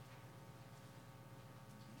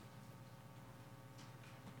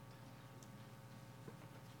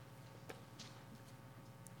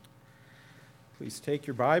Please take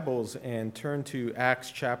your Bibles and turn to Acts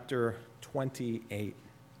chapter 28.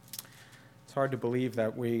 It's hard to believe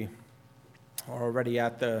that we are already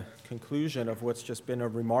at the conclusion of what's just been a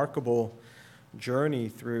remarkable journey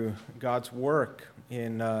through God's work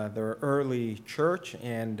in the early church,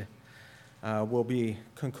 and we'll be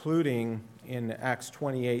concluding in Acts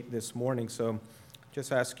 28 this morning. So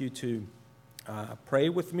just ask you to pray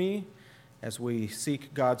with me as we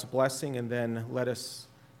seek God's blessing, and then let us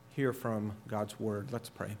hear from God's word. Let's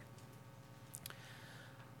pray.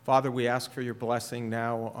 Father, we ask for your blessing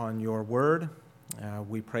now on your word.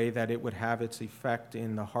 We pray that it would have its effect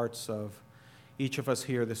in the hearts of each of us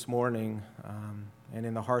here this morning, and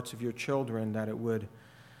in the hearts of your children, that it would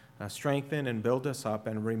strengthen and build us up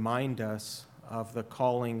and remind us of the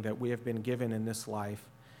calling that we have been given in this life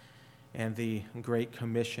and the great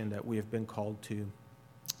commission that we have been called to.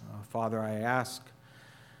 Father, I ask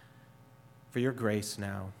for your grace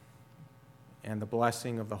now and the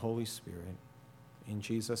blessing of the Holy Spirit. In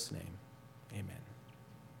Jesus' name, amen.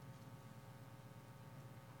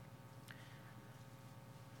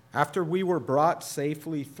 After we were brought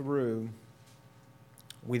safely through,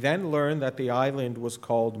 we then learned that the island was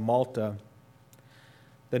called Malta.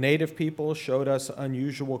 The native people showed us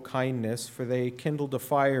unusual kindness, for they kindled a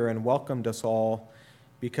fire and welcomed us all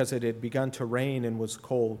because it had begun to rain and was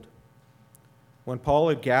cold. When Paul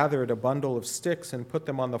had gathered a bundle of sticks and put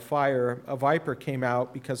them on the fire, a viper came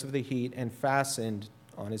out because of the heat and fastened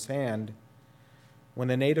on his hand. When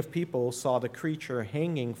the native people saw the creature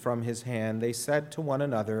hanging from his hand, they said to one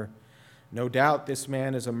another, "No doubt this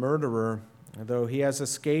man is a murderer. Though he has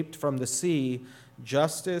escaped from the sea,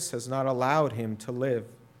 justice has not allowed him to live."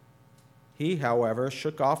 He, however,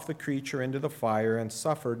 shook off the creature into the fire and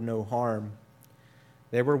suffered no harm.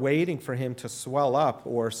 They were waiting for him to swell up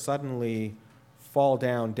or suddenly fall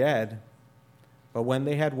down dead. But when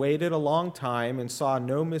they had waited a long time and saw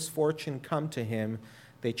no misfortune come to him,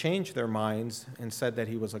 they changed their minds and said that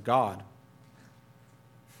he was a god.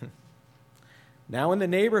 Now in the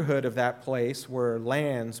neighborhood of that place were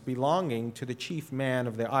lands belonging to the chief man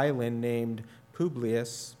of the island named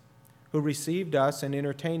Publius, who received us and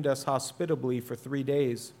entertained us hospitably for 3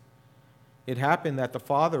 days. It happened that the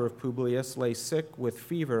father of Publius lay sick with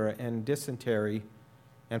fever and dysentery,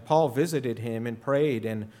 and Paul visited him and prayed,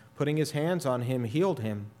 and putting his hands on him, healed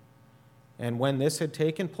him. And when this had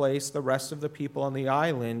taken place, the rest of the people on the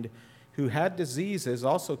island who had diseases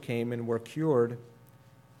also came and were cured.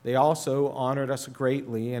 They also honored us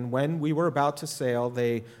greatly, and when we were about to sail,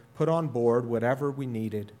 they put on board whatever we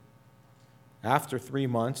needed. After 3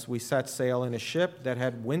 months, we set sail in a ship that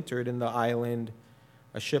had wintered in the island,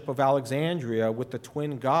 a ship of Alexandria with the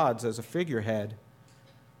twin gods as a figurehead.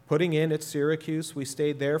 Putting in at Syracuse, we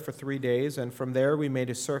stayed there for 3 days, and from there we made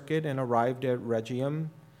a circuit and arrived at Rhegium.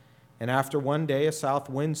 And after 1 day, a south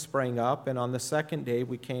wind sprang up, and on the second day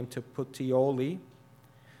we came to Puteoli.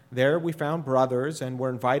 There we found brothers and were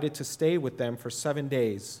invited to stay with them for 7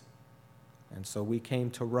 days. And so we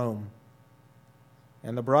came to Rome.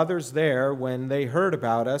 And the brothers there, when they heard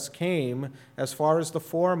about us, came as far as the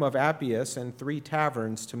Forum of Appius and 3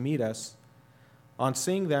 taverns to meet us. On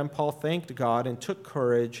seeing them, Paul thanked God and took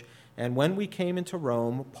courage, and when we came into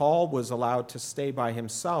Rome, Paul was allowed to stay by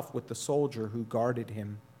himself with the soldier who guarded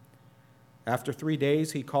him. After 3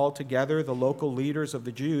 days, he called together the local leaders of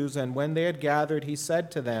the Jews, and when they had gathered, he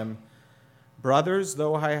said to them, "Brothers,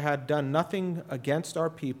 though I had done nothing against our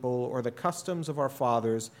people or the customs of our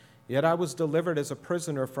fathers, yet I was delivered as a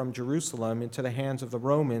prisoner from Jerusalem into the hands of the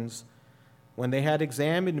Romans. When they had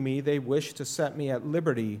examined me, they wished to set me at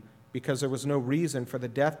liberty, because there was no reason for the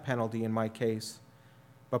death penalty in my case.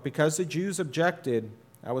 But because the Jews objected,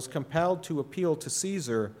 I was compelled to appeal to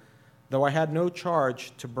Caesar, though I had no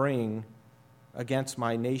charge to bring against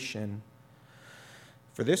my nation.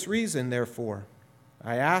 For this reason, therefore,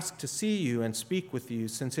 I ask to see you and speak with you,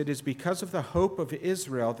 since it is because of the hope of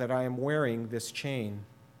Israel that I am wearing this chain."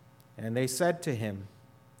 And they said to him,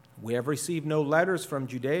 "We have received no letters from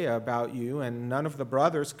Judea about you, and none of the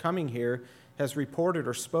brothers coming here has reported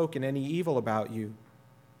or spoken any evil about you.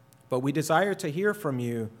 But we desire to hear from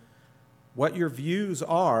you what your views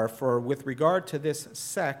are, for with regard to this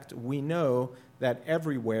sect, we know that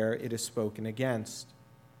everywhere it is spoken against."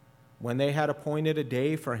 When they had appointed a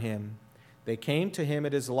day for him, they came to him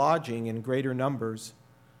at his lodging in greater numbers.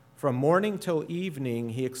 From morning till evening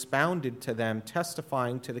he expounded to them,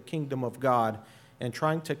 testifying to the kingdom of God and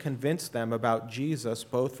trying to convince them about Jesus,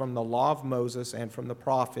 both from the law of Moses and from the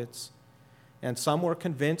prophets. And some were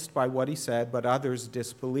convinced by what he said, but others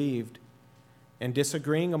disbelieved. And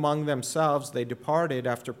disagreeing among themselves, they departed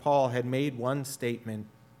after Paul had made one statement.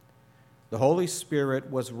 The Holy Spirit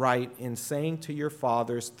was right in saying to your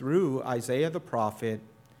fathers through Isaiah the prophet,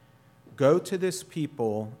 'Go to this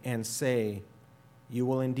people and say, you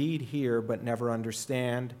will indeed hear but never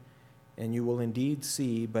understand, and you will indeed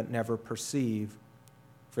see but never perceive.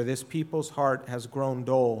 For this people's heart has grown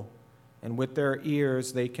dull, and with their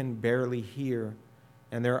ears they can barely hear,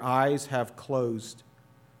 and their eyes have closed,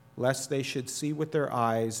 lest they should see with their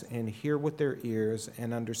eyes and hear with their ears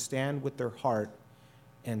and understand with their heart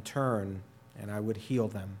and turn, and I would heal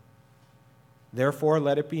them. Therefore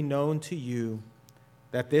let it be known to you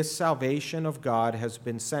that this salvation of God has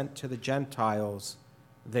been sent to the Gentiles.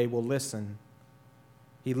 They will listen.'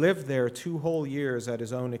 He lived there 2 whole years at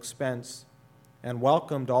his own expense and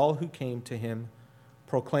welcomed all who came to him,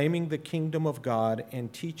 proclaiming the kingdom of God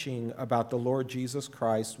and teaching about the Lord Jesus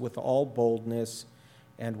Christ with all boldness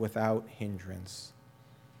and without hindrance."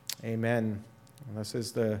 Amen. This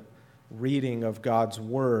is the reading of God's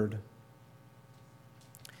word.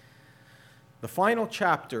 The final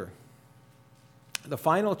chapter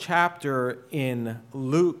in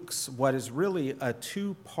Luke's, what is really a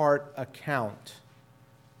 2-part account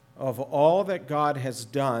of all that God has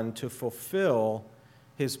done to fulfill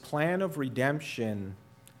his plan of redemption,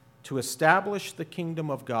 to establish the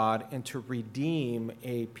kingdom of God, and to redeem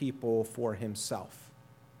a people for himself.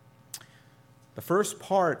 The first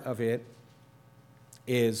part of it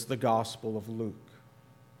is the Gospel of Luke.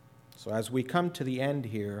 So as we come to the end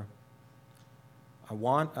here, I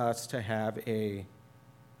want us to have a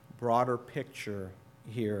broader picture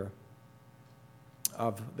here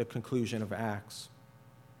of the conclusion of Acts.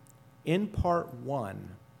 In part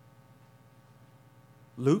 1,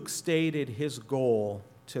 Luke stated his goal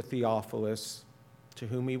to Theophilus, to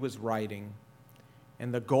whom he was writing.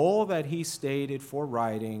 And the goal that he stated for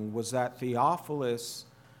writing was that Theophilus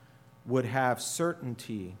would have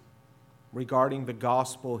certainty regarding the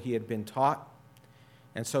gospel he had been taught.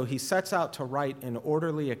 And so he sets out to write an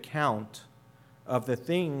orderly account of the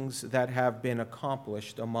things that have been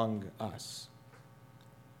accomplished among us.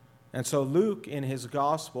 And so Luke, in his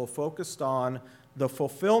gospel, focused on the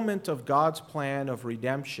fulfillment of God's plan of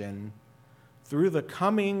redemption through the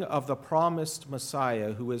coming of the promised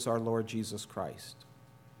Messiah, who is our Lord Jesus Christ.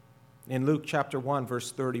 In Luke chapter 1,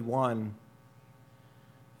 verse 31,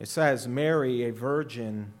 it says, "Mary, a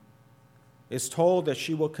virgin, is told that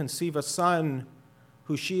she will conceive a son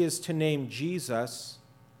who she is to name Jesus.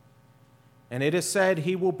 And it is said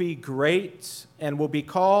he will be great and will be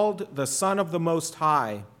called the Son of the Most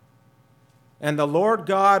High. And the Lord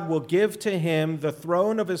God will give to him the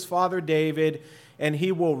throne of his father David, and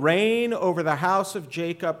he will reign over the house of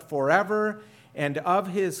Jacob forever, and of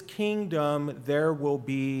his kingdom there will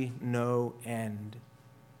be no end."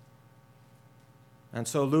 And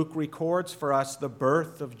so Luke records for us the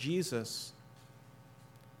birth of Jesus,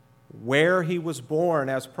 where he was born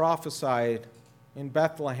as prophesied in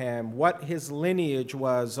Bethlehem, what his lineage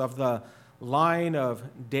was of the line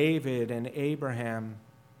of David and Abraham.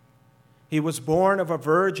 He was born of a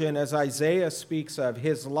virgin, as Isaiah speaks of.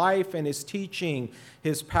 His life and his teaching,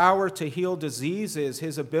 his power to heal diseases,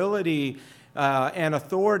 his ability and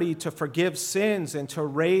authority to forgive sins and to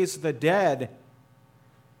raise the dead.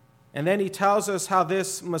 And then he tells us how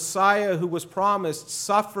this Messiah who was promised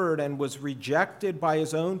suffered and was rejected by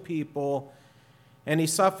his own people, and he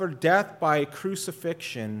suffered death by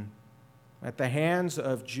crucifixion at the hands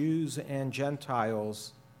of Jews and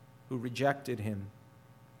Gentiles who rejected him.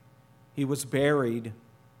 He was buried,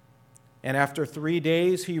 and after 3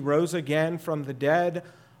 days he rose again from the dead,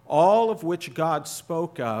 all of which God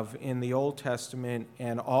spoke of in the Old Testament,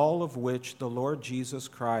 and all of which the Lord Jesus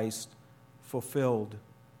Christ fulfilled.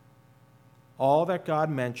 All that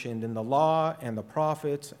God mentioned in the law and the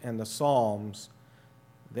prophets and the Psalms,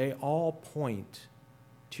 they all point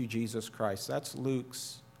to Jesus Christ. That's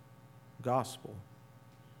Luke's gospel.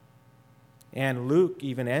 And Luke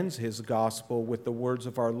even ends his gospel with the words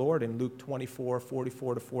of our Lord in Luke 24,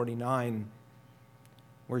 44 to 49,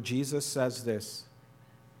 where Jesus says this,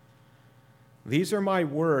 "These are my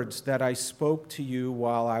words that I spoke to you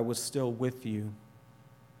while I was still with you,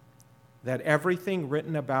 that everything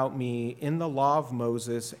written about me in the law of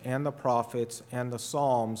Moses and the prophets and the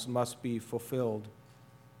Psalms must be fulfilled."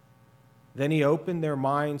 Then he opened their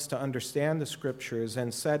minds to understand the Scriptures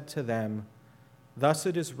and said to them, "Thus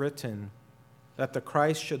it is written, that the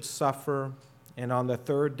Christ should suffer and on the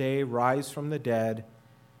 3rd day rise from the dead,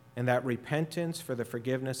 and that repentance for the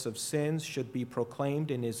forgiveness of sins should be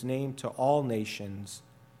proclaimed in his name to all nations,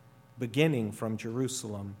 beginning from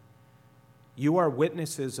Jerusalem. You are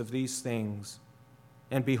witnesses of these things.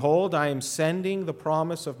 And behold, I am sending the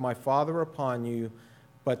promise of my Father upon you,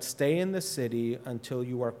 but stay in the city until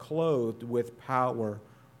you are clothed with power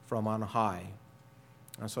from on high."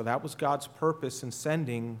 And so that was God's purpose in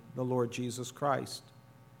sending the Lord Jesus Christ,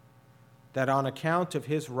 that on account of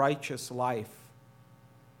his righteous life,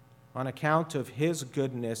 on account of his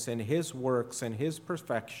goodness and his works and his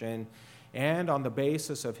perfection, and on the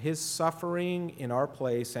basis of his suffering in our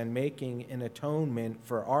place and making an atonement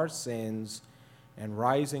for our sins and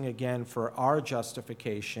rising again for our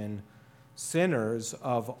justification, sinners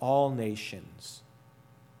of all nations,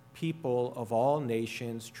 people of all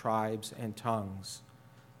nations, tribes, and tongues,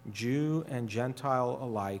 Jew and Gentile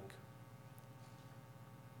alike,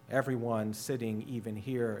 everyone sitting even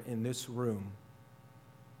here in this room,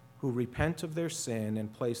 who repent of their sin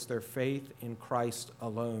and place their faith in Christ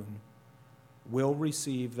alone, will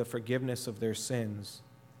receive the forgiveness of their sins.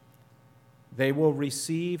 They will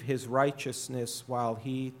receive his righteousness while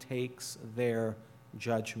he takes their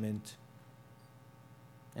judgment.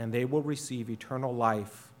 And they will receive eternal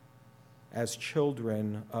life as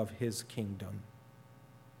children of his kingdom.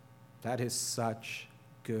 That is such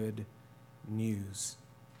good news.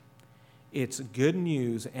 It's good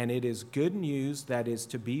news, and it is good news that is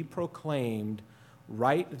to be proclaimed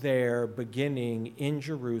right there, beginning in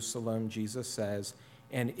Jerusalem, Jesus says,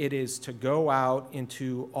 and it is to go out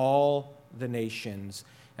into all the nations.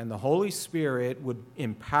 And the Holy Spirit would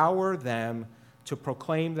empower them to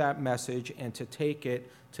proclaim that message and to take it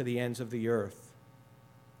to the ends of the earth.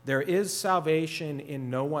 There is salvation in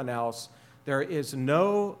no one else. There is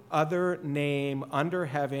no other name under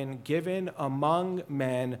heaven given among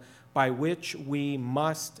men by which we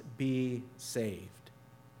must be saved.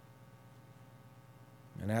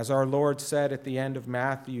 And as our Lord said at the end of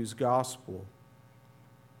Matthew's gospel,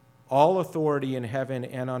 "All authority in heaven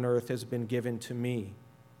and on earth has been given to me.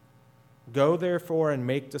 Go therefore and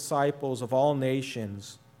make disciples of all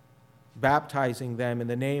nations, baptizing them in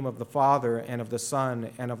the name of the Father and of the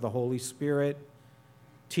Son and of the Holy Spirit,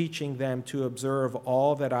 teaching them to observe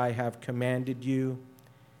all that I have commanded you.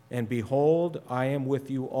 And behold, I am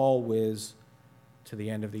with you always to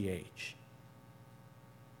the end of the age."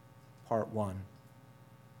 Part 1.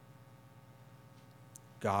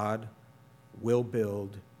 God will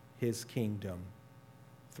build his kingdom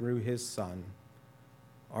through his Son,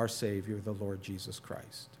 our Savior, the Lord Jesus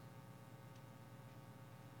Christ.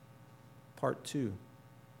 Part 2.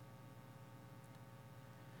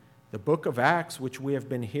 The book of Acts, which we have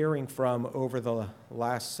been hearing from over the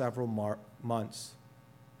last several months,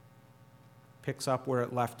 picks up where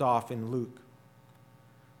it left off in Luke.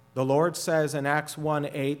 The Lord says in Acts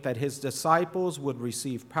 1:8 that his disciples would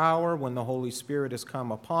receive power when the Holy Spirit has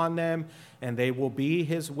come upon them, and they will be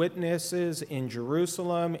his witnesses in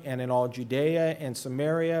Jerusalem and in all Judea and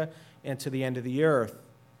Samaria and to the end of the earth.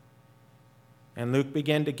 And Luke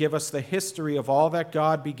began to give us the history of all that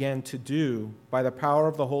God began to do by the power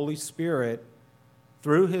of the Holy Spirit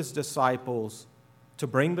through his disciples to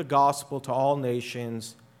bring the gospel to all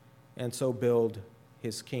nations and so build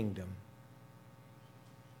his kingdom.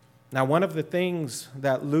 Now, one of the things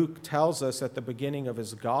that Luke tells us at the beginning of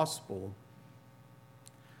his gospel,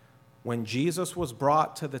 when Jesus was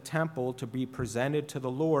brought to the temple to be presented to the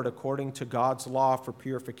Lord according to God's law for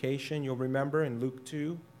purification, you'll remember in Luke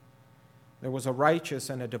 2, there was a righteous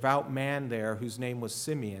and a devout man there whose name was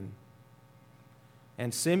Simeon.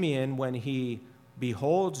 And Simeon, when he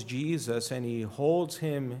beholds Jesus and he holds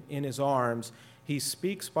him in his arms, he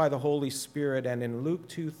speaks by the Holy Spirit, and in Luke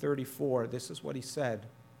 2:34, this is what he said: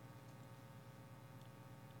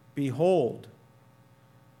 "Behold,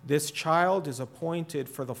 this child is appointed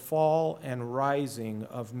for the fall and rising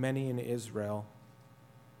of many in Israel,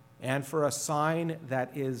 and for a sign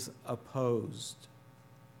that is opposed,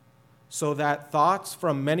 so that thoughts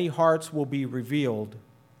from many hearts will be revealed."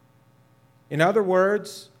 In other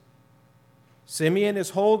words, Simeon is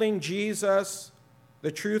holding Jesus,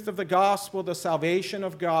 the truth of the gospel, the salvation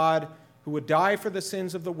of God, who would die for the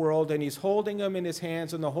sins of the world, and he's holding him in his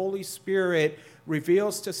hands, and the Holy Spirit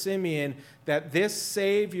reveals to Simeon that this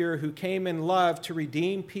Savior who came in love to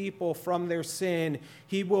redeem people from their sin,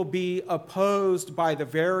 he will be opposed by the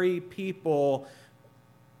very people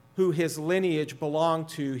who his lineage belonged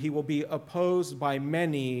to. He will be opposed by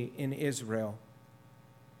many in Israel.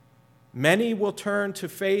 Many will turn to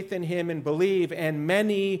faith in him and believe, and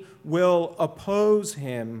many will oppose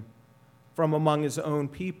him from among his own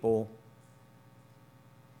people.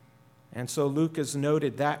 And so Luke has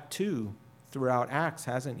noted that too throughout Acts,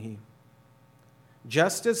 hasn't he?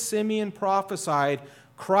 Just as Simeon prophesied,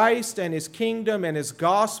 Christ and his kingdom and his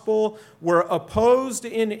gospel were opposed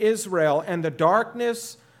in Israel, and the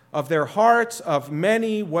darkness of their hearts of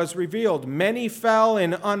many was revealed. Many fell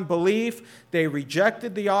in unbelief. They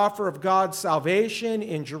rejected the offer of God's salvation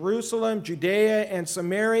in Jerusalem, Judea, and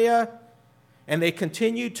Samaria, and they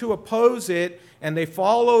continued to oppose it, and they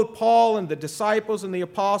followed Paul and the disciples and the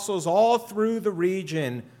apostles all through the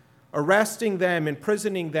region, arresting them,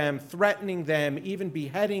 imprisoning them, threatening them, even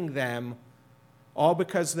beheading them, all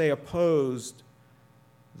because they opposed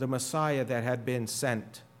the Messiah that had been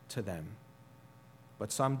sent to them.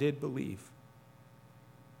 But some did believe.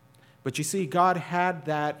 But you see, God had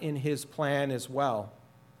that in his plan as well.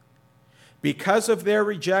 Because of their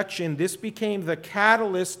rejection, this became the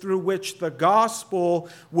catalyst through which the gospel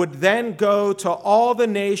would then go to all the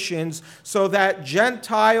nations, so that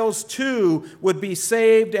Gentiles too would be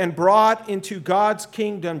saved and brought into God's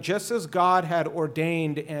kingdom, just as God had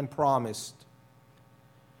ordained and promised.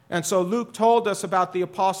 And so Luke told us about the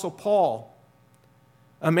Apostle Paul,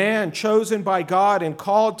 a man chosen by God and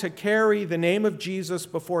called to carry the name of Jesus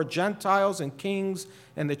before Gentiles and kings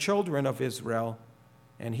and the children of Israel.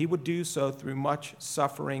 And he would do so through much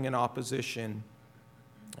suffering and opposition.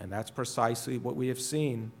 And that's precisely what we have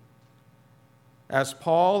seen. As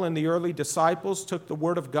Paul and the early disciples took the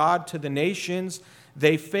word of God to the nations,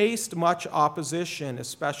 they faced much opposition,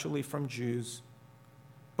 especially from Jews.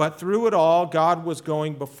 But through it all, God was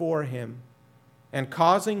going before him and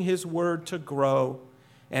causing his word to grow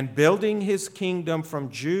and building his kingdom from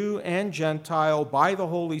Jew and Gentile by the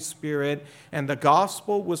Holy Spirit, and the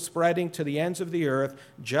gospel was spreading to the ends of the earth,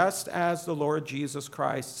 just as the Lord Jesus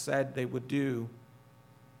Christ said they would do.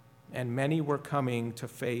 And many were coming to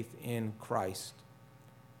faith in Christ.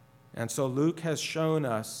 And so Luke has shown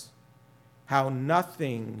us how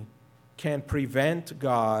nothing can prevent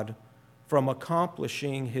God from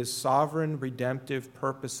accomplishing his sovereign redemptive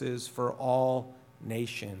purposes for all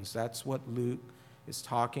nations. That's what Luke is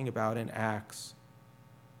talking about in Acts.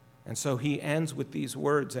 And so he ends with these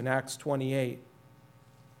words in Acts 28.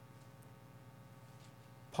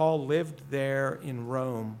 Paul lived there in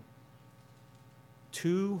Rome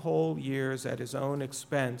 2 whole years at his own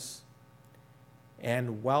expense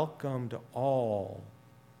and welcomed all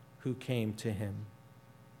who came to him,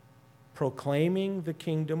 proclaiming the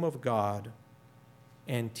kingdom of God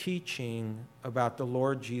and teaching about the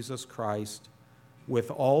Lord Jesus Christ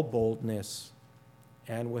with all boldness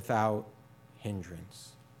and without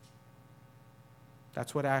hindrance.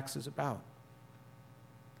 That's what Acts is about.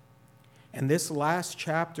 And this last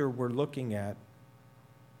chapter we're looking at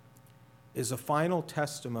is a final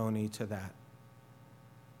testimony to that.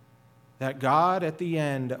 That God at the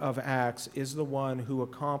end of Acts is the one who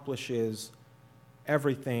accomplishes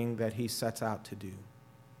everything that he sets out to do.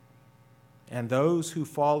 And those who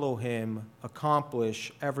follow him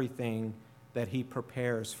accomplish everything that he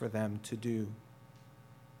prepares for them to do.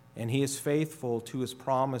 And he is faithful to his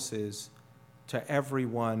promises to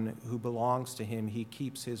everyone who belongs to him. He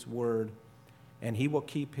keeps his word, and he will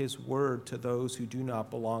keep his word to those who do not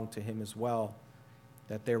belong to him as well,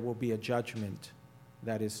 that there will be a judgment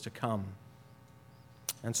that is to come.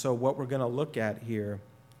 And so what we're going to look at here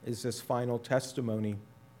is this final testimony.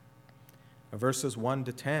 Verses 1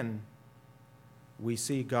 to 10, we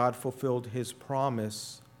see God fulfilled his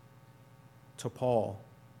promise to Paul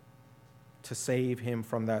to save him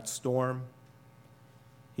from that storm.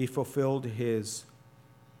 He fulfilled his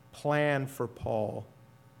plan for Paul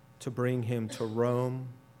to bring him to Rome.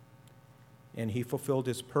 And he fulfilled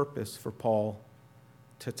his purpose for Paul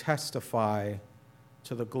to testify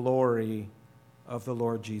to the glory of the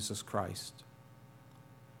Lord Jesus Christ.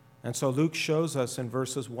 And so Luke shows us in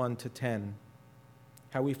verses 1 to 10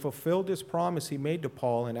 how he fulfilled his promise he made to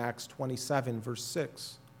Paul in Acts 27, verse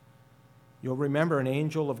 6. You'll remember an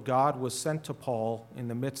angel of God was sent to Paul in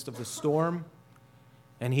the midst of the storm,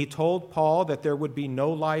 and he told Paul that there would be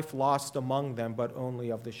no life lost among them, but only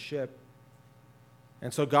of the ship.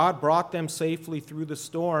 And so God brought them safely through the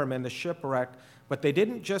storm and the shipwreck, but they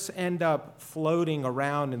didn't just end up floating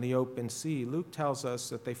around in the open sea. Luke tells us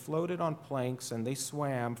that they floated on planks and they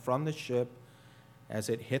swam from the ship as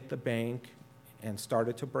it hit the bank and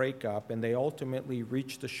started to break up, and they ultimately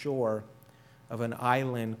reached the shore of an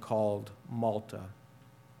island called Malta.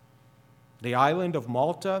 The island of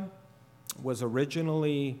Malta was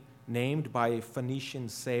originally named by Phoenician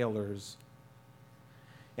sailors.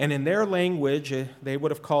 And in their language, they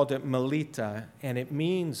would have called it Melita, and it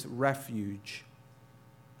means refuge.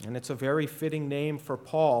 And it's a very fitting name for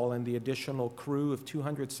Paul and the additional crew of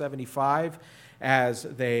 275 as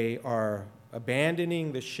they are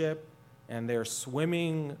abandoning the ship and they're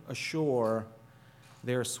swimming ashore.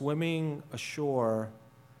 They're swimming ashore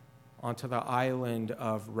onto the island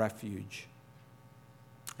of refuge.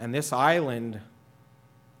 And this island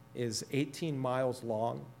is 18 miles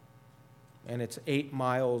long, and it's 8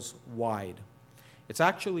 miles wide. It's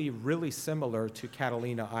actually really similar to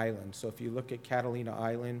Catalina Island. So if you look at Catalina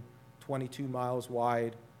Island, 22 miles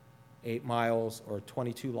wide, 8 miles, or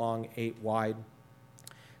 22 long, 8 wide.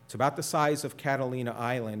 It's about the size of Catalina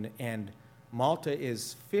Island, and Malta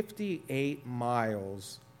is 58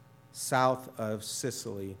 miles south of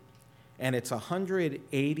Sicily, and it's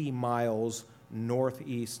 180 miles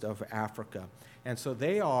northeast of Africa. And so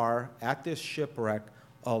they are, at this shipwreck,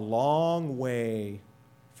 a long way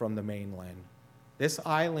from the mainland. This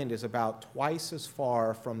island is about twice as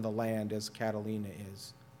far from the land as Catalina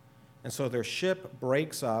is. And so their ship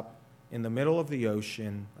breaks up in the middle of the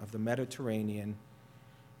ocean, of the Mediterranean,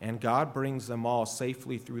 and God brings them all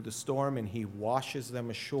safely through the storm, and he washes them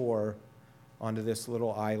ashore onto this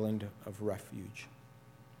little island of refuge.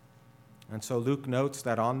 And so Luke notes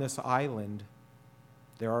that on this island,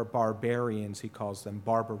 there are barbarians, he calls them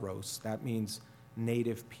barbaros. That means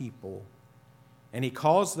native people. And he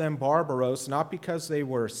calls them barbaros not because they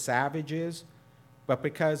were savages, but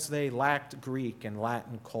because they lacked Greek and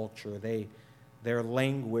Latin culture. Their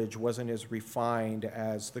language wasn't as refined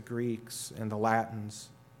as the Greeks and the Latins.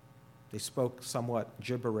 They spoke somewhat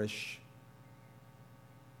gibberish.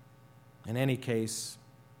 In any case,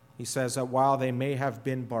 he says that while they may have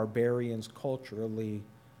been barbarians culturally,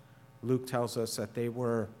 Luke tells us that they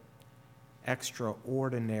were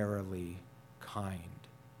extraordinarily kind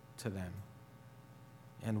to them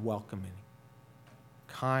and welcoming.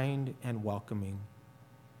 Kind and welcoming.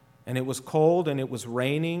 And it was cold and it was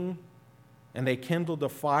raining, and they kindled a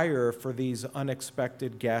fire for these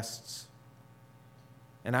unexpected guests.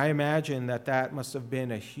 And I imagine that that must have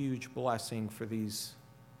been a huge blessing for these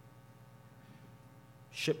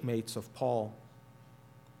shipmates of Paul.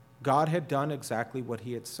 God had done exactly what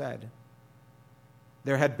he had said.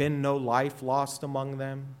 There had been no life lost among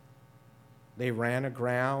them. They ran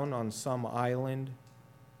aground on some island,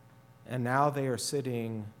 and now they are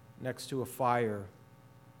sitting next to a fire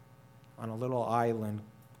on a little island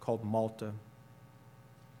called Malta.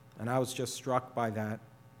 And I was just struck by that.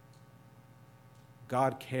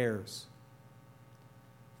 God cares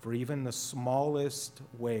for even the smallest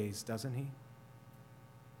ways, doesn't he?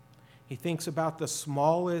 He thinks about the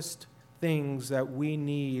smallest things that we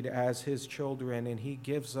need as his children, and he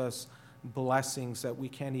gives us blessings that we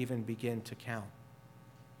can't even begin to count.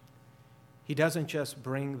 He doesn't just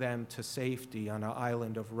bring them to safety on an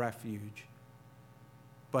island of refuge,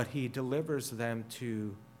 but he delivers them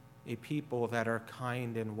to a people that are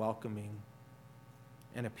kind and welcoming,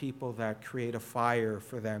 and a people that create a fire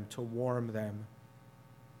for them to warm them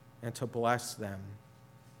and to bless them.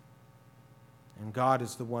 And God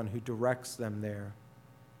is the one who directs them there,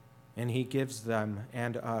 and he gives them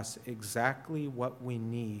and us exactly what we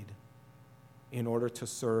need in order to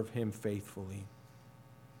serve him faithfully.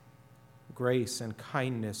 Grace and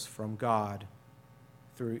kindness from God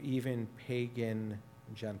through even pagan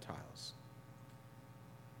Gentiles.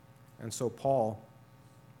 And so Paul,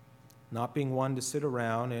 not being one to sit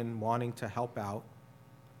around and wanting to help out,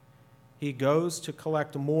 he goes to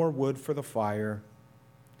collect more wood for the fire,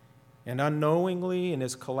 and unknowingly in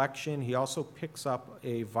his collection, he also picks up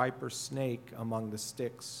a viper snake among the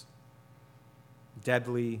sticks.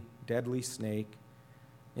 Deadly, deadly snake.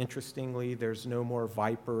 Interestingly, there's no more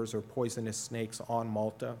vipers or poisonous snakes on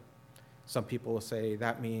Malta. Some people will say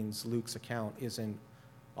that means Luke's account isn't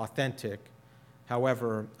authentic.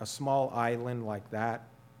 However, a small island like that,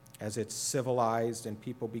 as it's civilized and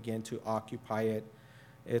people begin to occupy it,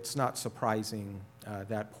 it's not surprising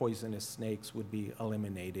that poisonous snakes would be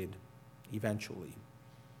eliminated eventually.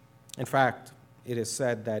 In fact, it is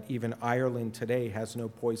said that even Ireland today has no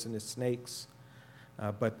poisonous snakes,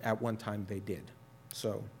 but at one time they did.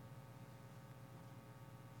 So,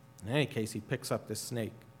 in any case, he picks up this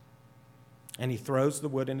snake, and he throws the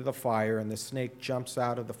wood into the fire, and the snake jumps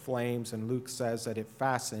out of the flames, and Luke says that it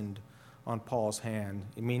fastened on Paul's hand,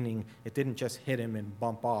 meaning it didn't just hit him and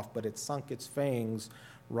bump off, but it sunk its fangs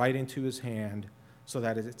right into his hand so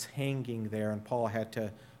that it's hanging there, and Paul had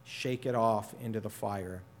to shake it off into the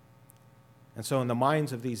fire. And so in the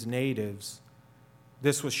minds of these natives,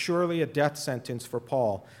 this was surely a death sentence for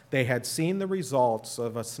Paul. They had seen the results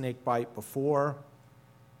of a snake bite before,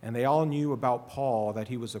 and they all knew about Paul, that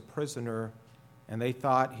he was a prisoner, and they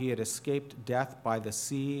thought he had escaped death by the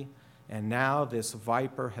sea, and now this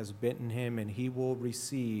viper has bitten him, and he will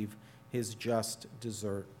receive his just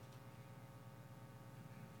desert.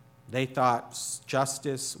 They thought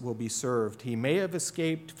justice will be served. He may have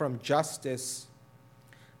escaped from justice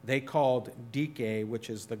they called Dike, which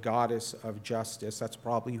is the goddess of justice. That's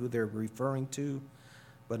probably who they're referring to.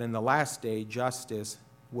 But in the last day, justice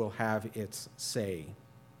will have its say.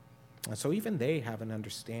 And so even they have an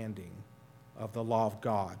understanding of the law of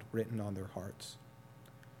God written on their hearts.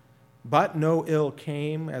 But no ill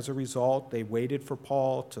came as a result. They waited for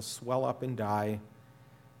Paul to swell up and die.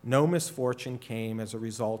 No misfortune came as a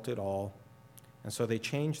result at all. And so they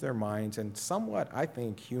changed their minds, and somewhat, I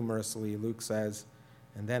think, humorously, Luke says,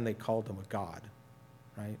 and then they called him a god,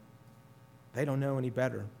 right? They don't know any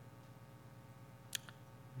better.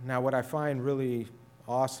 Now, what I find really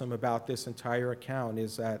awesome about this entire account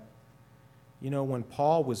is that, when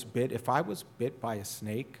Paul was bit, if I was bit by a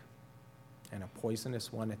snake, and a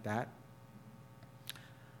poisonous one at that,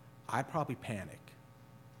 I'd probably panic.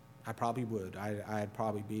 I probably would. I'd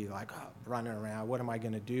probably be like, running around. What am I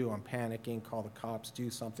going to do? I'm panicking. Call the cops. Do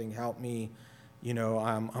something. Help me.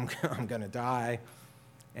 I'm going to die.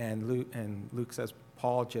 And Luke says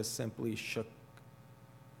Paul just simply shook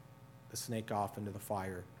the snake off into the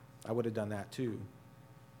fire. I would have done that too.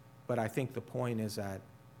 But I think the point is that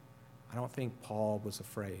I don't think Paul was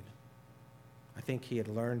afraid. I think he had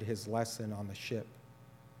learned his lesson on the ship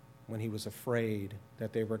when he was afraid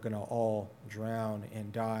that they were going to all drown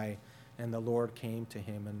and die. And the Lord came to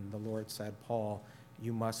him, and the Lord said, Paul,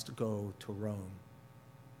 you must go to Rome.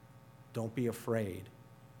 Don't be afraid.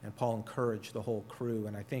 And Paul encouraged the whole crew.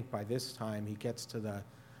 And I think by this time he gets to the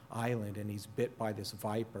island and he's bit by this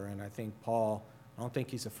viper. And I think Paul, I don't think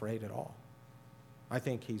he's afraid at all. I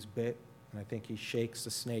think he's bit, and I think he shakes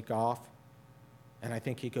the snake off. And I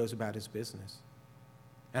think he goes about his business.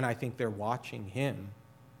 And I think they're watching him,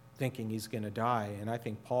 thinking he's going to die. And I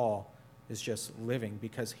think Paul is just living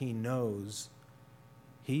because he knows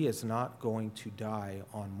he is not going to die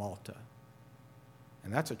on Malta.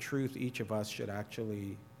 And that's a truth each of us should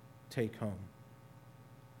actually take home.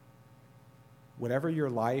 Whatever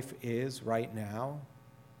your life is right now,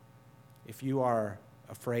 if you are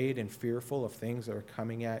afraid and fearful of things that are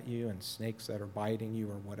coming at you and snakes that are biting you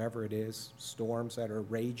or whatever it is, storms that are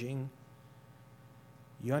raging,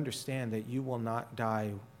 you understand that you will not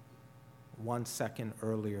die 1 second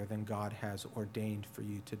earlier than God has ordained for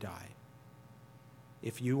you to die.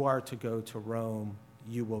 If you are to go to Rome,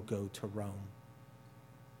 you will go to Rome.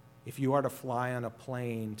 If you are to fly on a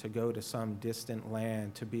plane to go to some distant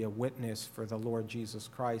land to be a witness for the Lord Jesus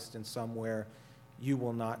Christ in somewhere, you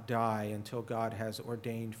will not die until God has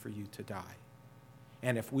ordained for you to die.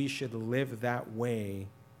 And if we should live that way,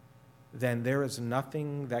 then there is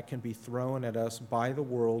nothing that can be thrown at us by the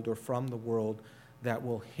world or from the world that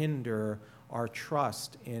will hinder our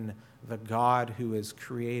trust in the God who has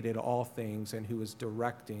created all things and who is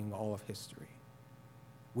directing all of history.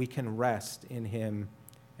 We can rest in him,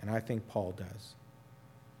 and I think Paul does.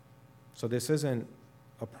 So this isn't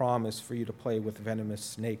a promise for you to play with venomous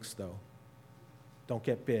snakes, though. Don't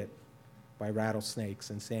get bit by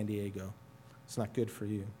rattlesnakes in San Diego. It's not good for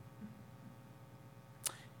you.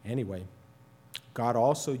 Anyway, God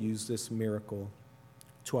also used this miracle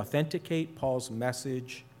to authenticate Paul's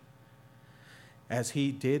message as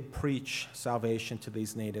he did preach salvation to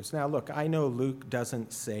these natives. Now, look, I know Luke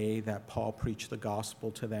doesn't say that Paul preached the gospel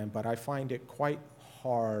to them, but I find it quite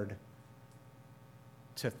hard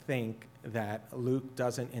to think that Luke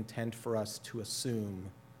doesn't intend for us to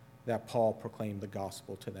assume that Paul proclaimed the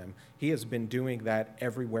gospel to them. He has been doing that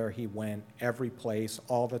everywhere he went, every place,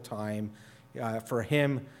 all the time. For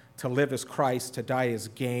him to live as Christ, to die as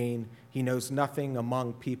gain. He knows nothing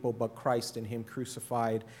among people but Christ and him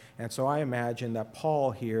crucified. And so I imagine that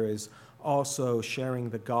Paul here is also sharing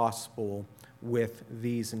the gospel with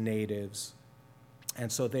these natives.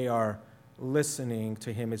 And so they are listening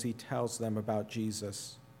to him as he tells them about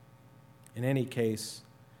Jesus. In any case,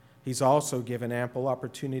 he's also given ample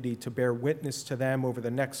opportunity to bear witness to them over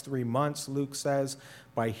the next 3 months, Luke says,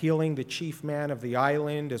 by healing the chief man of the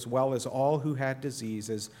island as well as all who had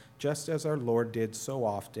diseases, just as our Lord did so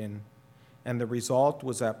often. And the result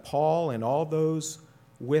was that Paul and all those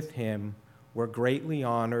with him were greatly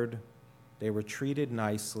honored. They were treated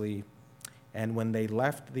nicely. And when they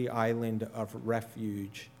left the island of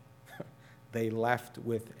refuge, they left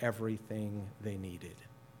with everything they needed.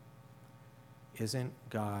 Isn't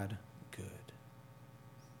God good?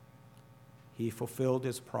 He fulfilled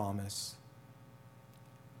his promise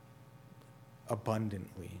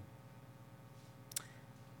abundantly.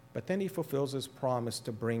 But then he fulfills his promise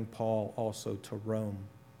to bring Paul also to Rome.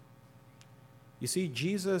 You see,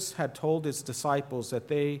 Jesus had told his disciples that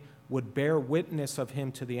they would bear witness of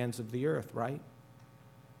him to the ends of the earth, right?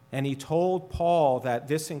 And he told Paul that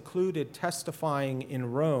this included testifying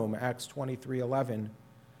in Rome, Acts 23:11.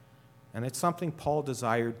 And it's something Paul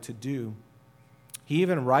desired to do. He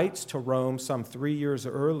even writes to Rome some 3 years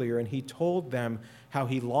earlier, and he told them how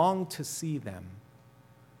he longed to see them,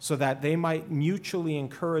 so that they might mutually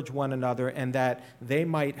encourage one another and that they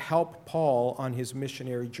might help Paul on his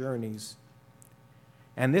missionary journeys.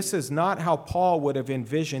 And this is not how Paul would have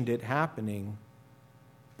envisioned it happening.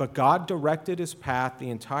 But God directed his path the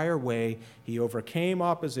entire way. He overcame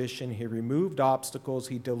opposition. He removed obstacles.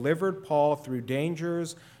 He delivered Paul through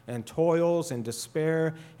dangers and toils and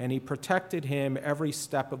despair, and he protected him every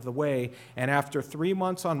step of the way. And after 3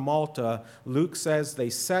 months on Malta, Luke says they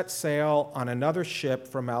set sail on another ship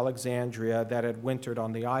from Alexandria that had wintered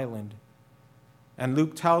on the island. And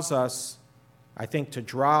Luke tells us, I think to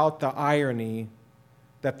draw out the irony,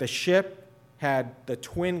 that the ship had the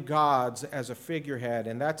twin gods as a figurehead,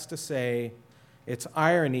 and that's to say, it's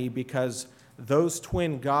irony because those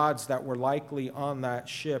twin gods that were likely on that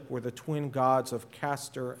ship were the twin gods of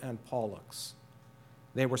Castor and Pollux.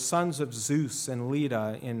 They were sons of Zeus and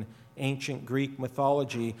Leda in ancient Greek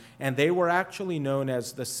mythology, and they were actually known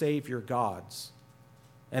as the savior gods.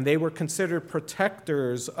 And they were considered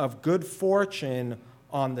protectors of good fortune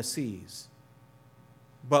on the seas.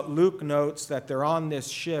 But Luke notes that they're on this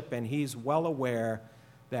ship, and he's well aware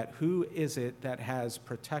that who is it that has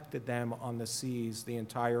protected them on the seas the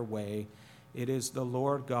entire way? It is the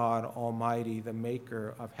Lord God Almighty, the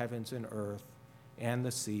maker of heavens and earth and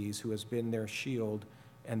the seas, who has been their shield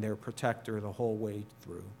and their protector the whole way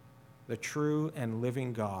through. The true and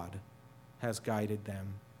living God has guided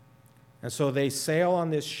them. And so they sail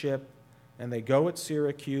on this ship, and they go at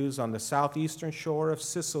Syracuse on the southeastern shore of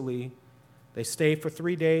Sicily. They stay for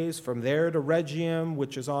 3 days, from there to Rhegium,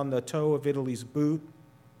 which is on the toe of Italy's boot.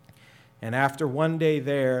 And after 1 day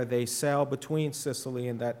there, they sail between Sicily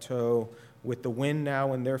and that toe with the wind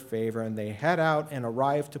now in their favor, and they head out and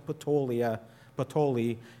arrive to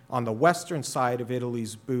Puteoli on the western side of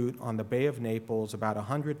Italy's boot on the Bay of Naples, about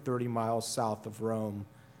 130 miles south of Rome.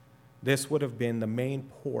 This would have been the main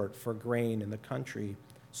port for grain in the country.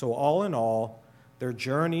 So all in all, their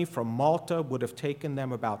journey from Malta would have taken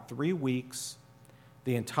them about 3 weeks.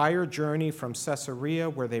 The entire journey from Caesarea,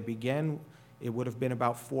 where they began, it would have been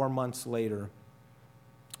about 4 months later.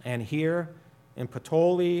 And here in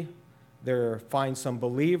Puteoli, they find some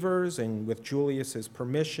believers, and with Julius's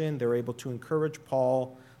permission, they're able to encourage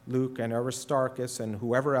Paul, Luke, and Aristarchus, and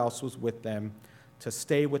whoever else was with them, to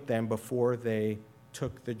stay with them before they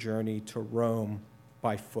took the journey to Rome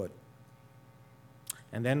by foot.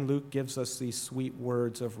 And then Luke gives us these sweet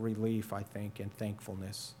words of relief, I think, and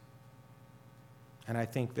thankfulness. And I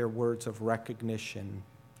think they're words of recognition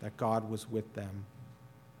that God was with them.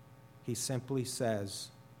 He simply says,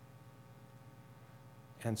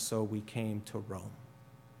 and so we came to Rome.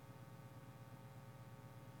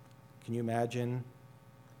 Can you imagine?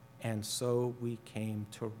 And so we came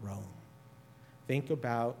to Rome. Think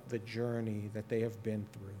about the journey that they have been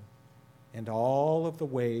through and all of the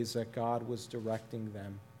ways that God was directing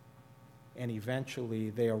them. And eventually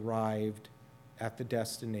they arrived at the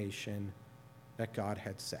destination that God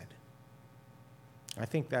had said. I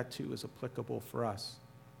think that too is applicable for us.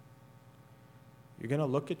 You're going to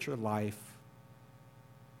look at your life,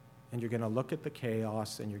 and you're going to look at the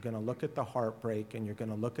chaos, and you're going to look at the heartbreak, and you're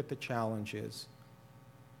going to look at the challenges,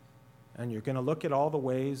 and you're going to look at all the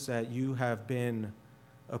ways that you have been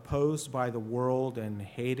opposed by the world and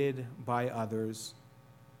hated by others,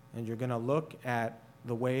 and you're going to look at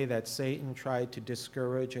the way that Satan tried to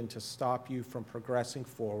discourage and to stop you from progressing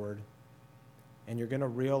forward, and you're going to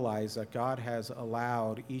realize that God has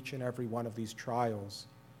allowed each and every one of these trials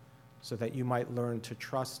so that you might learn to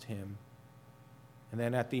trust him. And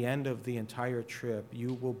then at the end of the entire trip,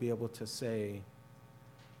 you will be able to say,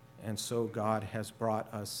 and so God has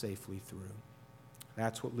brought us safely through.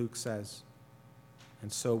 That's what Luke says.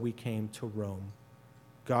 And so we came to Rome.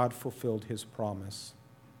 God fulfilled his promise.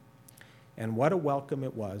 And what a welcome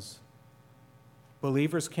it was.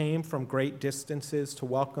 Believers came from great distances to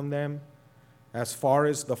welcome them, as far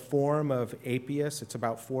as the Forum of Appius. It's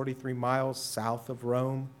about 43 miles south of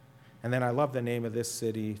Rome. And then I love the name of this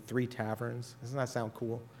city, Three Taverns. Doesn't that sound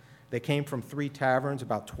cool? They came from Three Taverns,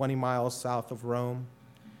 about 20 miles south of Rome.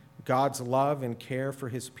 God's love and care for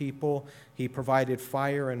his people. He provided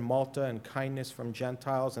fire in Malta and kindness from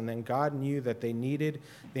Gentiles. And then God knew that they needed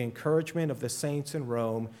the encouragement of the saints in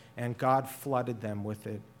Rome, and God flooded them with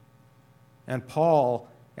it. And Paul,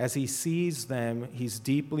 as he sees them, he's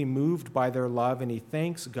deeply moved by their love, and he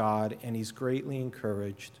thanks God, and he's greatly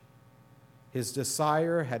encouraged. His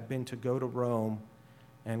desire had been to go to Rome,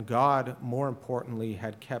 and God, more importantly,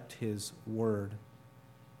 had kept his word.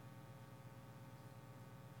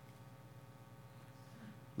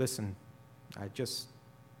 Listen,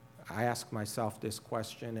 I ask myself this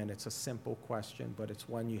question, and it's a simple question, but it's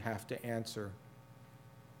one you have to answer.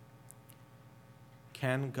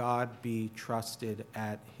 Can God be trusted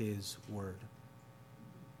at his word?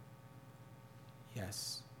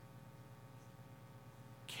 Yes.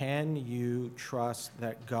 Can you trust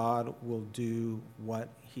that God will do what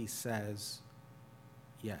he says?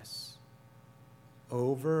 Yes.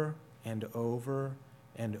 Over and over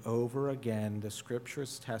and over again, the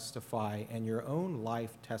scriptures testify, and your own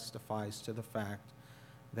life testifies to the fact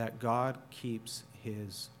that God keeps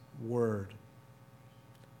his word.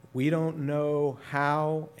 We don't know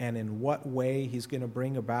how and in what way he's going to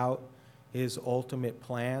bring about his ultimate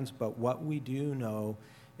plans, but what we do know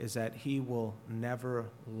is that he will never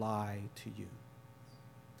lie to you.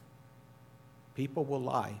 People will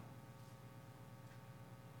lie.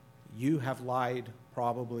 You have lied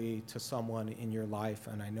probably to someone in your life,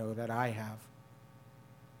 and I know that I have.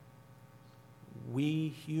 We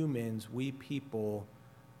humans, we people,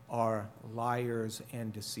 are liars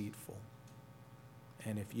and deceitful.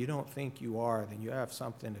 And if you don't think you are, then you have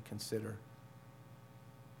something to consider.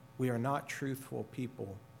 We are not truthful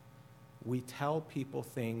people. We tell people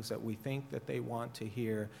things that we think that they want to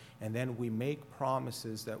hear, and then we make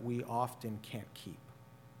promises that we often can't keep.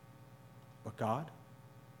 But God?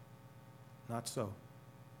 Not so.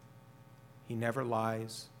 He never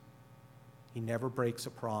lies. He never breaks a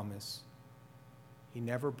promise. He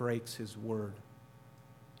never breaks his word.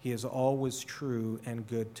 He is always true and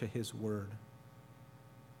good to his word.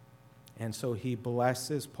 And so he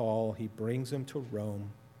blesses Paul, he brings him to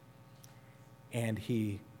Rome, and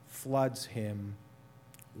he floods him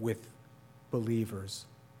with believers.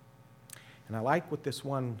 And I like what this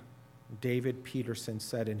one David Peterson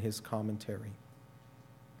said in his commentary.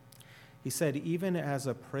 He said, even as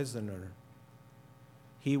a prisoner,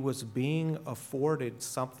 he was being afforded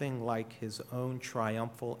something like his own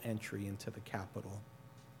triumphal entry into the capital.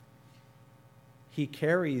 He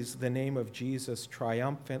carries the name of Jesus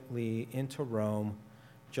triumphantly into Rome,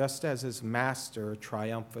 just as his master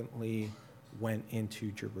triumphantly went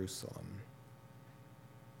into Jerusalem.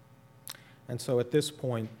 And so at this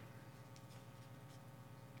point,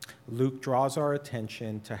 Luke draws our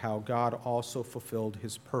attention to how God also fulfilled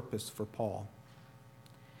his purpose for Paul.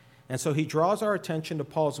 And so he draws our attention to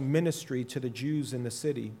Paul's ministry to the Jews in the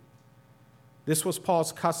city. This was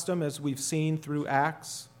Paul's custom, as we've seen through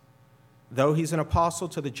Acts. Though he's an apostle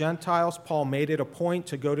to the Gentiles, Paul made it a point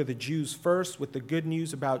to go to the Jews first with the good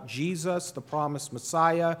news about Jesus, the promised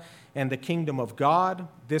Messiah, and the kingdom of God.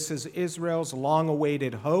 This is Israel's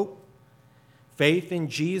long-awaited hope. Faith in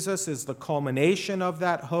Jesus is the culmination of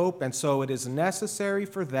that hope, and so it is necessary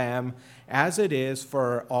for them, as it is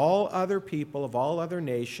for all other people of all other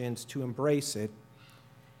nations, to embrace it.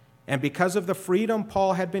 And because of the freedom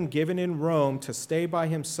Paul had been given in Rome to stay by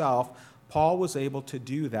himself, Paul was able to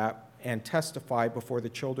do that and testify before the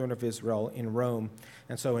children of Israel in Rome.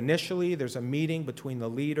 And so initially there's a meeting between the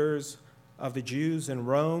leaders of the Jews in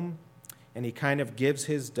Rome, and he kind of gives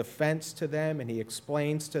his defense to them, and he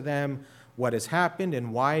explains to them what has happened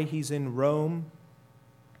and why he's in Rome.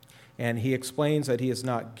 And he explains that he is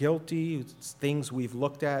not guilty. It's things we've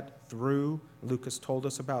looked at through, Lucas told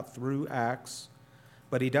us about through Acts.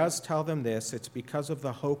 But he does tell them this: it's because of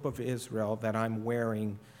the hope of Israel that I'm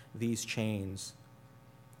wearing these chains.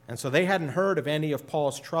 And so they hadn't heard of any of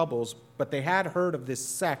Paul's troubles, but they had heard of this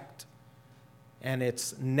sect and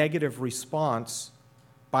its negative response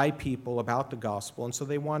by people about the gospel, and so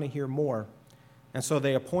they want to hear more. And so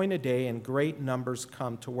they appoint a day, and great numbers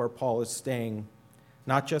come to where Paul is staying.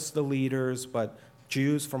 Not just the leaders, but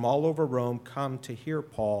Jews from all over Rome come to hear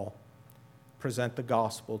Paul present the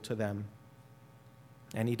gospel to them.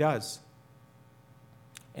 And he does.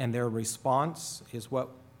 And their response is what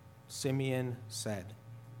Simeon said,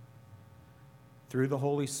 through the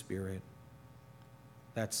Holy Spirit,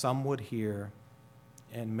 that some would hear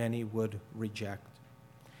and many would reject.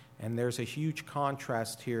 And there's a huge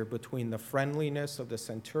contrast here between the friendliness of the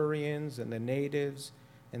centurions and the natives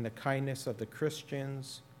and the kindness of the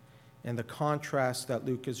Christians, and the contrast that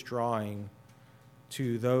Luke is drawing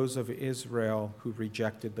to those of Israel who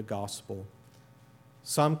rejected the gospel.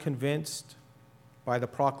 Some convinced by the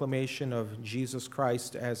proclamation of Jesus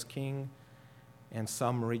Christ as King, and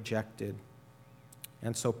some rejected.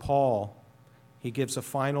 And so Paul, he gives a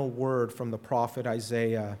final word from the prophet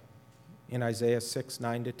Isaiah in Isaiah 6,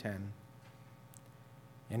 9-10.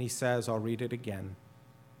 And he says, I'll read it again.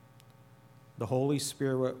 The Holy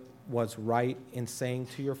Spirit was right in saying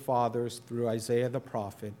to your fathers through Isaiah the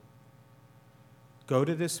prophet, go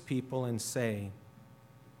to this people and say,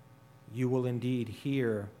 you will indeed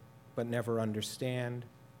hear, but never understand,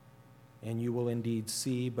 and you will indeed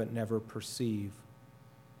see, but never perceive.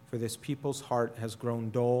 For this people's heart has grown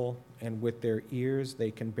dull, and with their ears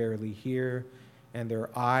they can barely hear, and their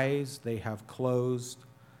eyes they have closed,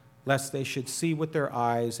 lest they should see with their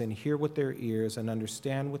eyes and hear with their ears and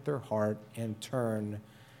understand with their heart and turn,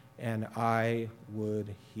 and I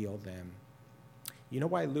would heal them. You know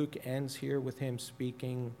why Luke ends here with him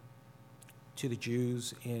speaking to the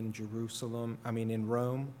Jews in in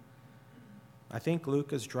Rome? I think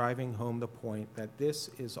Luke is driving home the point that this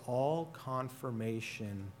is all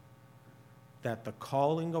confirmation that the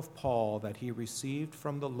calling of Paul that he received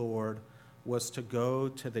from the Lord was to go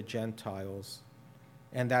to the Gentiles,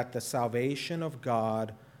 and that the salvation of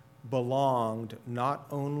God belonged not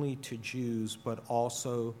only to Jews, but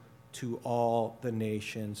also to all the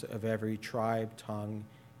nations of every tribe, tongue,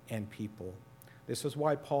 and people. This is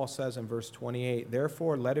why Paul says in verse 28,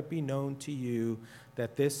 "Therefore let it be known to you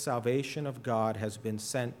that this salvation of God has been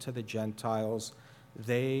sent to the Gentiles.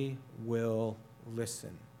 They will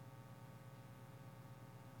listen."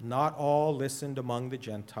 Not all listened among the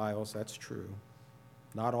Gentiles, that's true.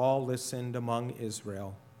 Not all listened among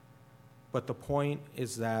Israel. But the point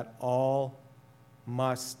is that all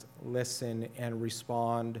must listen and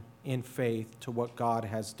respond in faith to what God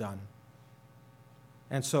has done.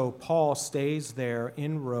 And so Paul stays there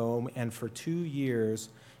in Rome, and for 2 years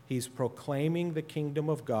he's proclaiming the kingdom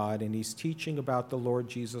of God, and he's teaching about the Lord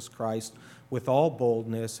Jesus Christ with all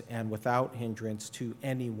boldness and without hindrance to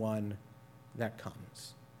anyone that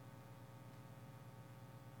comes.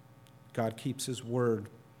 God keeps his word,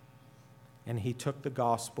 and he took the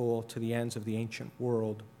gospel to the ends of the ancient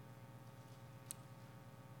world.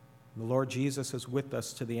 The Lord Jesus is with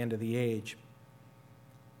us to the end of the age.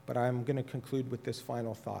 But I'm going to conclude with this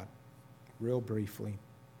final thought, real briefly.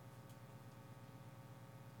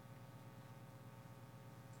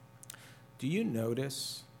 Do you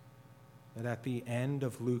notice that at the end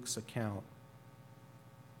of Luke's account,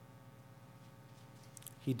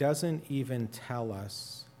 he doesn't even tell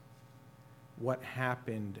us what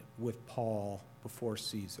happened with Paul before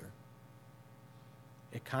Caesar?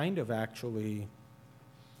 It kind of actually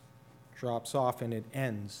drops off, and it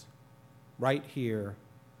ends right here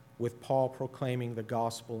with Paul proclaiming the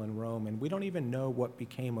gospel in Rome, and we don't even know what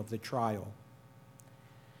became of the trial.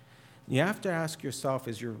 You have to ask yourself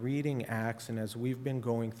as you're reading Acts and as we've been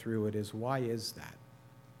going through it, is why is that?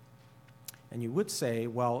 And you would say,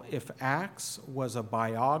 well, if Acts was a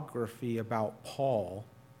biography about Paul,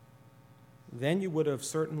 then you would have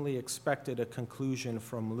certainly expected a conclusion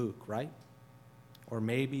from Luke, right? Or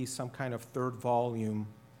maybe some kind of third volume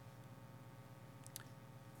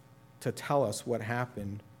to tell us what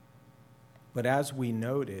happened. But as we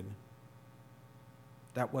noted,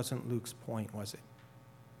 that wasn't Luke's point, was it?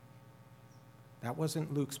 That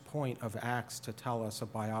wasn't Luke's point of Acts to tell us a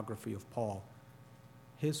biography of Paul.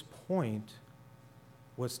 His point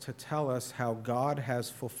was to tell us how God has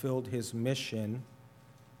fulfilled his mission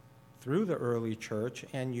through the early church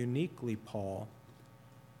and uniquely Paul.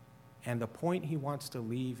 And the point he wants to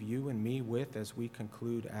leave you and me with as we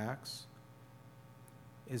conclude Acts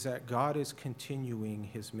is that God is continuing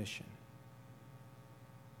his mission.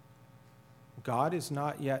 God is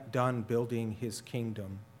not yet done building his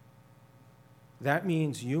kingdom. That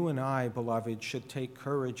means you and I, beloved, should take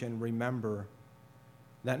courage and remember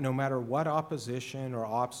that no matter what opposition or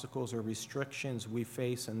obstacles or restrictions we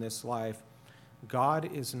face in this life,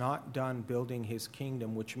 God is not done building his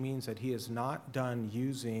kingdom, which means that he is not done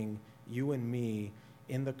using you and me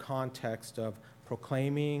in the context of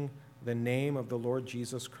proclaiming the name of the Lord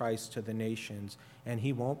Jesus Christ to the nations, and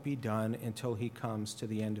he won't be done until he comes to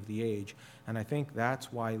the end of the age. And I think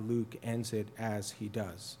that's why Luke ends it as he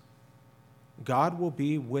does. God will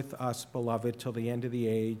be with us, beloved, till the end of the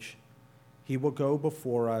age. He will go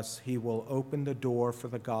before us. He will open the door for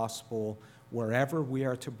the gospel wherever we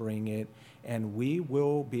are to bring it, and we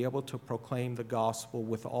will be able to proclaim the gospel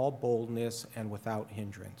with all boldness and without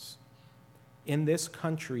hindrance. In this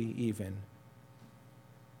country even,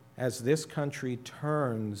 as this country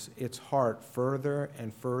turns its heart further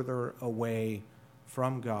and further away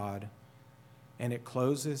from God, and it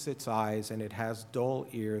closes its eyes and it has dull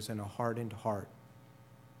ears and a hardened heart,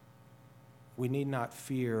 we need not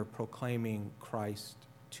fear proclaiming Christ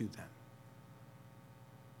to them.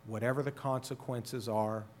 Whatever the consequences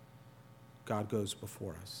are, God goes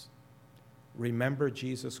before us. Remember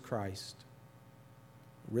Jesus Christ,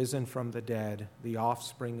 risen from the dead, the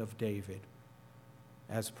offspring of David,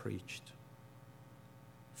 as preached,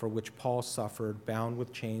 for which Paul suffered, bound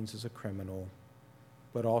with chains as a criminal.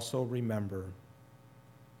 But also remember,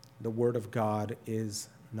 the word of God is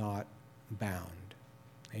not bound.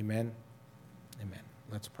 Amen? Amen.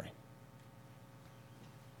 Let's pray.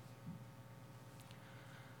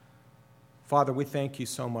 Father, we thank you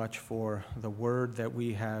so much for the word that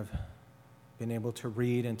we have been able to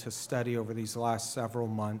read and to study over these last several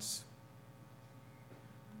months.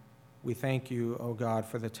 We thank you, O God,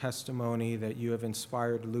 for the testimony that you have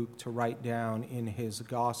inspired Luke to write down in his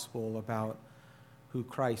gospel about who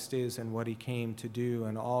Christ is and what he came to do,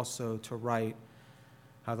 and also to write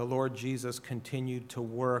how the Lord Jesus continued to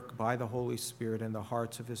work by the Holy Spirit in the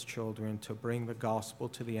hearts of his children to bring the gospel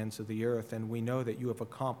to the ends of the earth, and we know that you have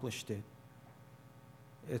accomplished it.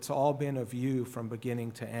 It's all been of you from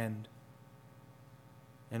beginning to end.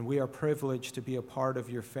 And we are privileged to be a part of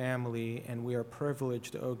your family, and we are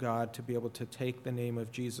privileged, O God, to be able to take the name of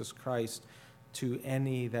Jesus Christ to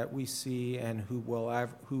any that we see and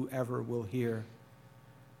whoever will hear.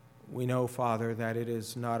 We know, Father, that it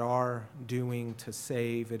is not our doing to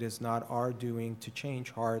save. It is not our doing to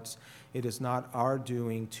change hearts. It is not our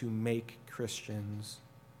doing to make Christians,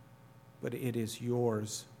 but it is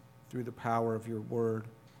yours through the power of your word.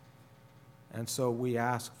 And so we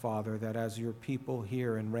ask, Father, that as your people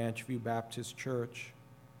here in Ranch View Baptist Church,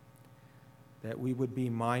 that we would be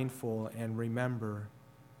mindful and remember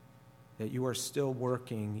that you are still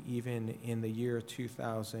working even in the year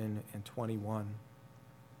 2021,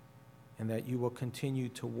 and that you will continue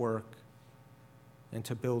to work and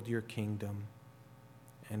to build your kingdom.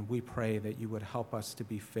 And we pray that you would help us to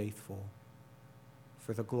be faithful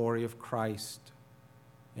for the glory of Christ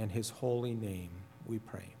and his holy name, we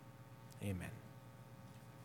pray. Amen.